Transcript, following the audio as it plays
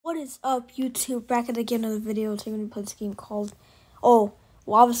What is up, YouTube? Back at again another video. Today I'm gonna play this game called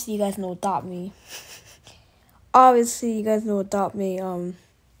obviously you guys know Adopt Me. Obviously you guys know Adopt Me.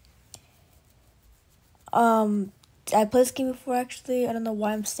 I played this game before actually. I don't know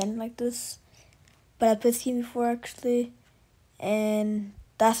why I'm standing like this. But I played this game before actually. And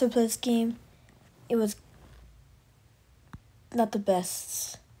that's why I played this game. It was not the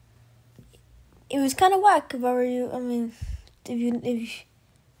best. It was kinda whack if I were you. I mean if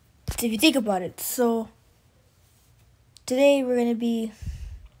you think about it. So today we're gonna be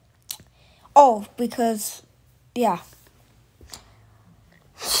because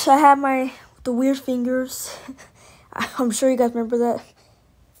so I have the weird fingers. I'm sure you guys remember that.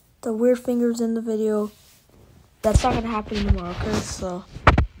 The weird fingers in the video. That's not gonna happen anymore, okay? So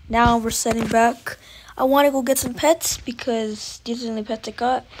now we're setting back. I wanna go get some pets because these are the only pets I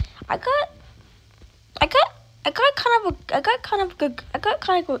got. I got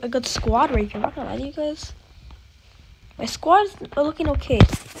kind of a good squad right here. I'm not gonna lie to you guys. My squad's looking okay.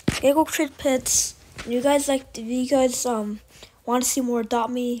 I go trade pets. If you guys want to see more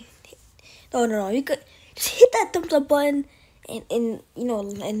Adopt Me, no. You could just hit that thumbs up button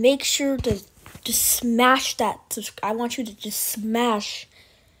and make sure to just smash that. I want you to just smash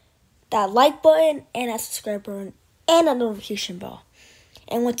that like button and that subscribe button and that notification bell.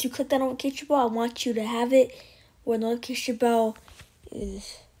 And once you click that notification bell, I want you to have it where the notification bell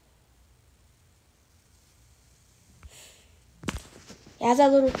is. It has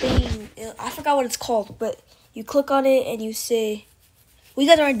that little thing. I forgot what it's called, but you click on it and you say, "What you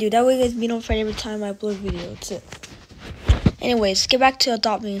guys want to do?" That way, you guys be notified every time I upload a video. That's it. Anyways, get back to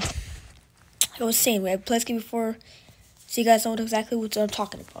Adopt Me. I was saying, I played this game before, so you guys know exactly what I'm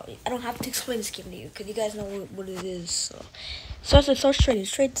talking about. I don't have to explain this game to you because you guys know what it is. So let's trade.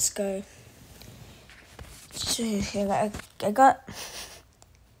 Trade this guy.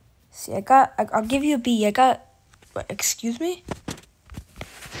 I'll give you a B. Excuse me?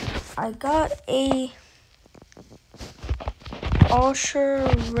 I got a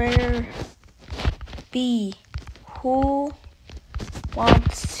ultra rare B. Who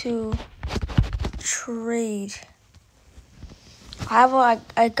wants to trade?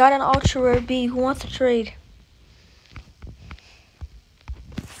 I got an ultra rare B. Who wants to trade?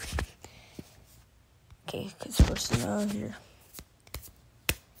 Okay, this person out here.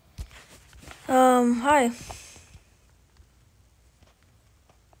 Hi.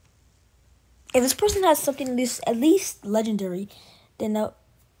 If this person has something at least legendary, then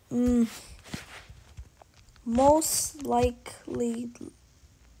most likely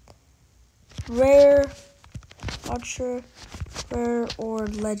rare, ultra rare, or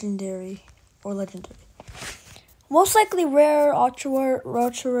legendary. Most likely rare, ultra rare,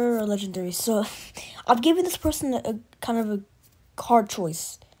 or legendary. So I'm giving this person a kind of a hard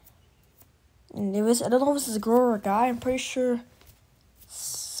choice. And I don't know if this is a girl or a guy. I'm pretty sure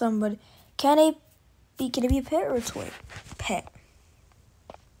somebody. Can it be a pet or a toy? Pet.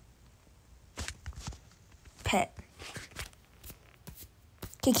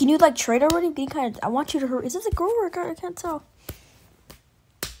 Okay, can you trade already? I want you to hurry. Is this a girl or a guy? I can't tell.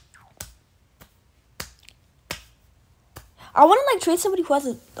 I want to trade somebody who has I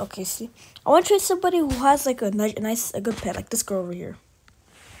want to trade somebody who has a good pet, like this girl over here.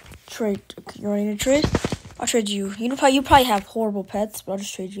 Trade. You ready to trade? I'll trade you. You probably have horrible pets, but I'll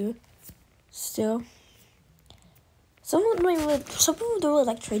just trade you. Still, some people don't really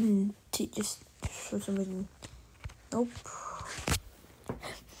like trading just for some reason. Nope.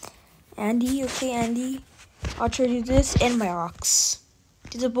 Andy, okay, Andy. I'll trade you this and my ox.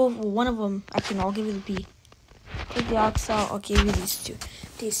 These are both. One of them. Actually, no, I'll give you the B. Take the ox out. I'll give you these two.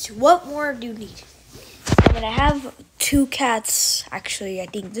 What more do you need? I mean, I have 2 cats. Actually, I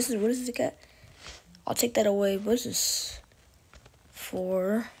think this is what is the cat? I'll take that away. What is this?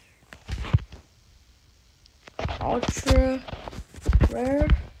 4. Ultra rare.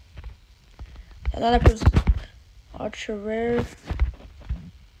 Another person. Ultra rare.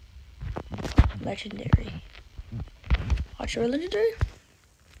 Legendary. Ultra rare legendary.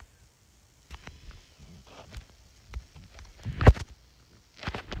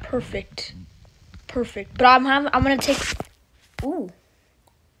 Perfect. But I'm gonna take. Ooh.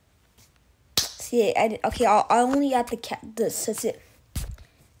 See, I'll only add the cat. That's it.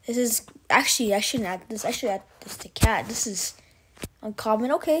 This is actually I shouldn't add this. I should add this to cat. This is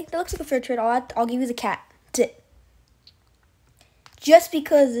uncommon. Okay, that looks like a fair trade. I'll give you the cat. That's it. Just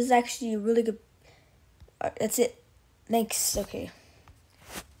because this is actually a really good. That's it. Thanks. Okay.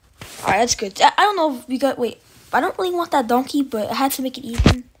 All right, that's good. I don't know if we got. Wait, I don't really want that donkey, but I had to make it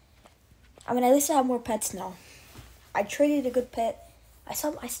even. I mean, at least I have more pets now. I traded a good pet.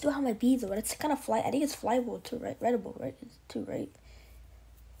 I still have my B though, but it's kind of I think it's flyable too, right? Readable, right? Too, right?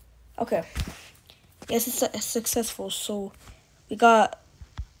 Okay. Yes, it's successful. So we got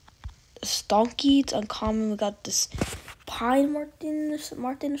Stonky, it's uncommon. We got this Pine Martin. I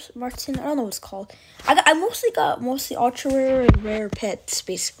don't know what it's called. I mostly got ultra rare and rare pets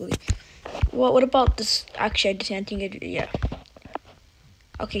basically. What about this? Actually, I didn't think it. Yeah.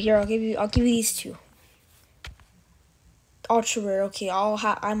 Okay, here I'll give you these two. Ultra rare. Okay,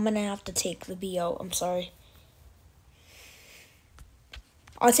 I'm gonna have to take the BO. I'm sorry.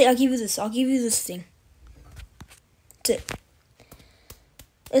 I'll give you this. I'll give you this thing. That's it.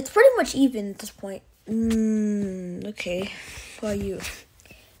 It's pretty much even at this point. Okay. What about you?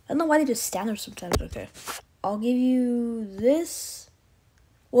 I don't know why they just stand there sometimes. Okay. I'll give you this.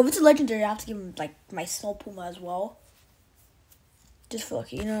 Well, if it's a legendary, I have to give him, like, my Snow Puma as well. Just for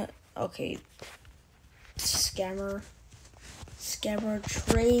lucky, you know what? Okay. Scammer,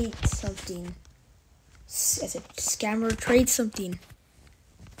 trade something. I said, scammer, trade something.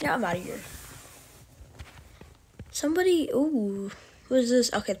 Yeah, I'm out of here. Somebody, ooh. What is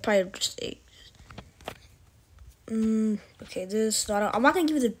this? Okay, probably just 8. Okay, this. No, I'm not gonna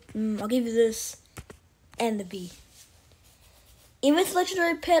give you the. I'll give you this and the B. Even if it's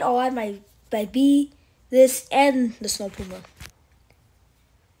legendary pet, I'll add my B, this, and the Snow Puma.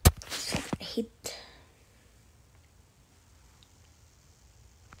 I hate.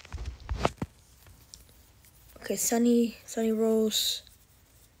 Okay, Sunny Rose.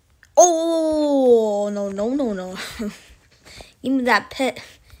 Oh no. Give me that pet.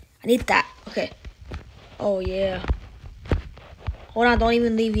 I need that. Okay. Oh yeah. Hold on, don't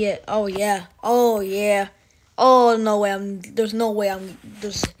even leave yet. Oh yeah. Oh no way. There's no way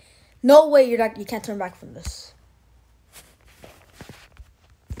you can't turn back from this.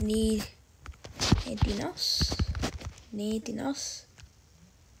 Need anything else?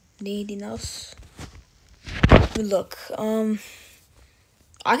 Look,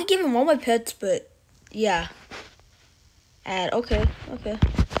 I could give him all my pets, but yeah. Add, okay.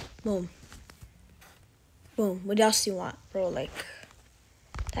 Boom. What else do you want, bro? Like,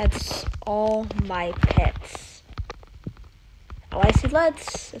 that's all my pets. Oh, I see.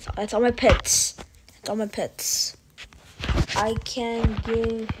 That's all my pets. I can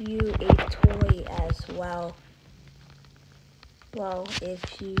give you a toy as well. Well,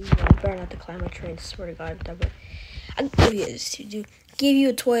 if you better not to climb a train. Swear to God, I can give you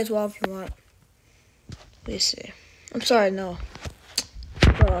a toy as well if you want. Let me see. I'm sorry, no.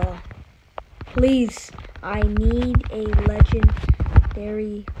 Please, I need a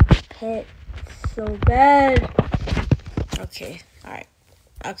legendary pet so bad. Okay, alright.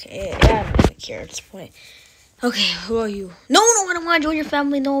 Okay, I don't really care at this point. Okay, who are you? No, I don't want to join your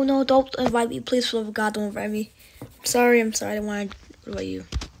family. No, don't invite me. Please, for the love of God, don't invite me. I'm sorry, I don't want to. What about you?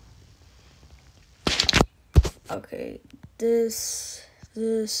 Okay, this,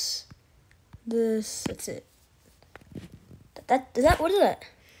 that's it. What is that?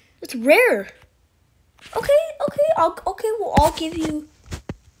 It's rare. Okay. Well, I'll give you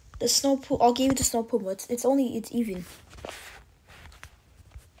the Snow Puma. I'll give you the Snow Puma. It's even.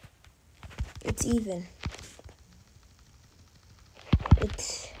 It's even.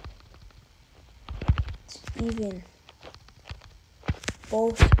 It's even.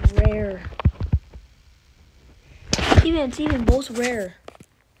 Both rare. It's even both rare.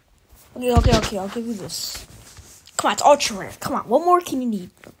 Okay. I'll give you this. Come on, it's ultra rare. Come on, what more can you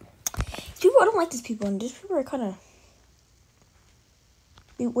need? I don't like these people, and these people are kind of.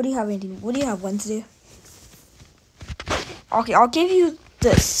 What do you have, Andy? What do you have, Wednesday? Okay, I'll give you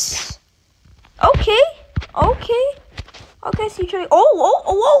this. Okay. So you try.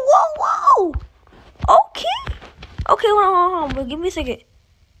 Whoa. Okay, hold on. Give me a second.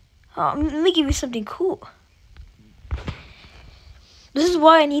 Let me give you something cool. This is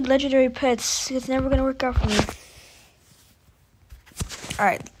why I need legendary pets. It's never gonna work out for me.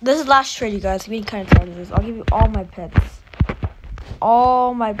 Alright, this is the last trade, you guys. I'm getting kind of tired of this. I'll give you all my pets.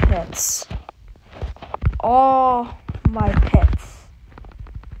 All my pets.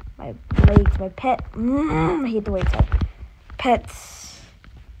 My legs, my pet. I hate the way it's at. Pets.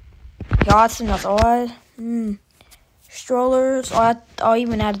 Yachts and that's all I had. Strollers. I'll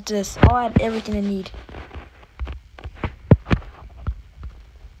even add this. I'll add everything I need.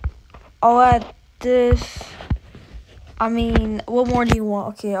 I'll add this. I mean, what more do you want?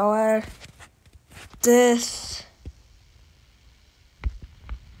 Okay, I'll add this.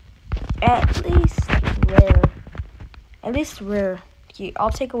 At least rare. Okay,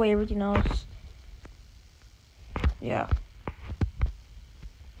 I'll take away everything else. Yeah.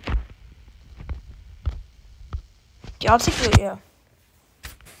 Yeah, I'll take it, yeah.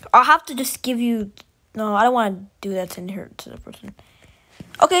 I'll have to just give you. No, I don't want to do that to the person.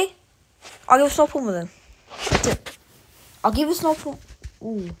 Okay, I'll give a snow puma then. That's it. I'll give you snow puma.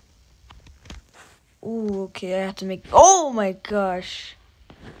 Ooh. Ooh, okay, I have to make. Oh my gosh.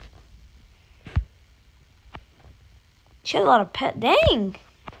 She has a lot of pet. Dang.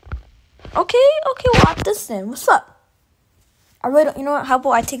 Okay, we'll have this then. What's up? I really don't. You know what? How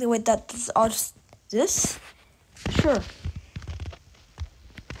about I take away that? I'll just this. Sure.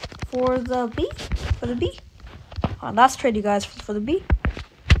 For the B. For the B. Last trade, you guys. For the B.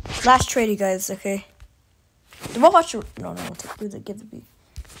 Last trade, you guys. Okay. The robot. No. Give the B.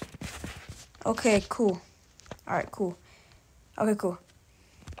 Okay. Cool. All right. Cool. Okay. Cool.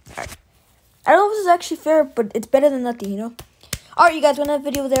 All right. I don't know if this is actually fair, but it's better than nothing, you know? Alright, you guys, when that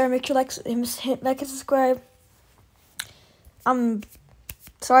video there, make sure hit like and subscribe. I'm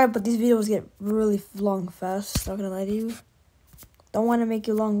sorry, but these videos get really long fast. Not gonna lie to you. Don't want to make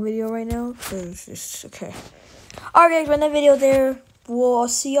a long video right now, because it's okay. Alright, guys, when that video there, I'll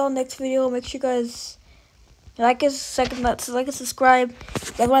see y'all next video. Make sure you guys like and subscribe. If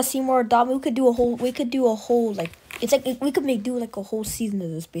you guys want to see more Adopt Me, we could do a whole, like, it's like, we could do like a whole season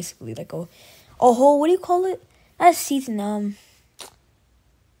of this, basically. Like a whole, what do you call it? Not a season,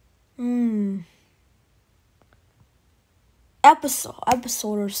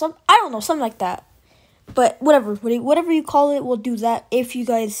 episode or something. I don't know, something like that. But whatever you call it, we'll do that. If you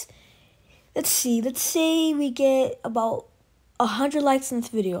guys, let's say we get about 100 likes in this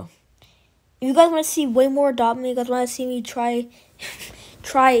video. If you guys want to see way more Adopt Me, you guys want to see me try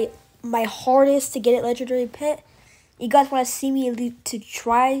my hardest to get it legendary pet. You guys want to see me to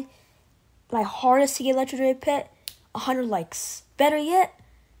try my hardest to get legendary pet? 100 likes. Better yet,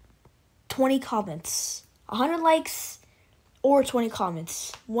 20 comments. 100 likes or 20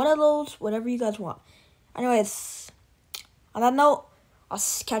 comments. One of those, whatever you guys want. Anyways, on that note, I'll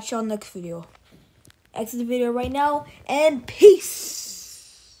catch you on the next video. Exit the video right now, and peace!